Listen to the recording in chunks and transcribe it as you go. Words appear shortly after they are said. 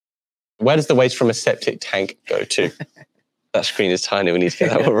Where does the waste from a septic tank go to? That screen is tiny. We need to get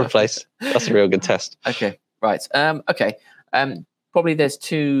that one replaced. That's a real good test. Okay, right. Okay. Probably there's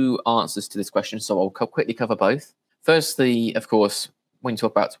two answers to this question, so I'll quickly cover both. Firstly, of course, when you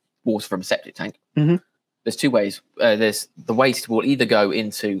talk about water from a septic tank, there's two ways. There's the waste will either go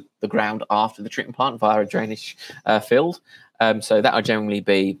into the ground after the treatment plant via a drainage field. So that will generally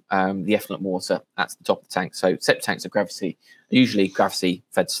be the effluent water at the top of the tank. So septic tanks are usually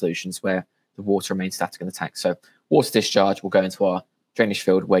gravity-fed solutions where the water remains static in the tank. So water discharge will go into our drainage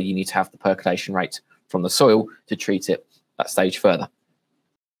field where you need to have the percolation rate from the soil to treat it that stage further.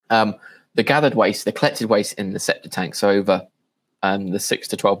 The gathered waste, the collected waste in the septic tank, so over the 6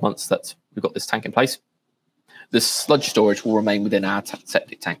 to 12 months that we've got this tank in place, the sludge storage will remain within our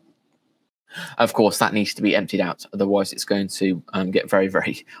septic tank. Of course, that needs to be emptied out, otherwise it's going to get very,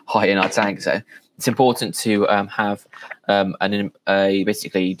 very high in our tank. So it's important to have a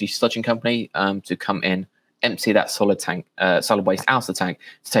basically de-sludging company to come in, empty that solid waste out of the tank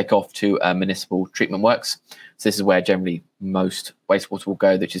to take off to municipal treatment works. So this is where generally most wastewater will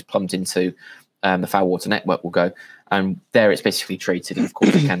go, which is plumbed into the foul water network will go. And there it's basically treated, and of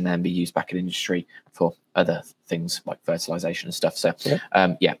course it can then be used back in industry for other things like fertilization and stuff. So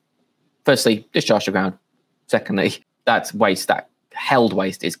yeah, firstly, discharge to ground. Secondly, that waste, that held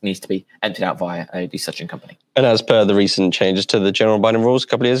waste needs to be emptied out via a de-sludging company. And as per the recent changes to the general binding rules a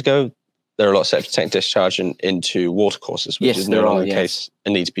couple of years ago, there are a lot of septic tank discharge into water courses, which is no longer the case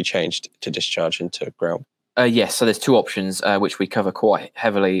and needs to be changed to discharge into ground. Yes, so there's two options which we cover quite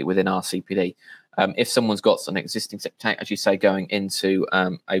heavily within our CPD. If someone's got an existing septic tank, as you say, going into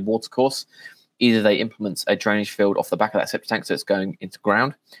a water course, either they implement a drainage field off the back of that septic tank so it's going into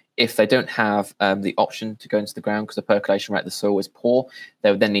ground. If they don't have the option to go into the ground because the percolation rate of the soil is poor,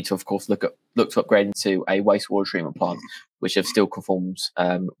 they would then need to, of course, look to upgrade into a wastewater treatment plant, which still conforms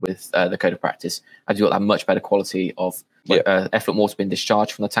with the code of practice. As you've got that much better quality of effluent water being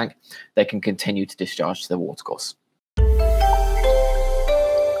discharged from the tank, they can continue to discharge to the water course.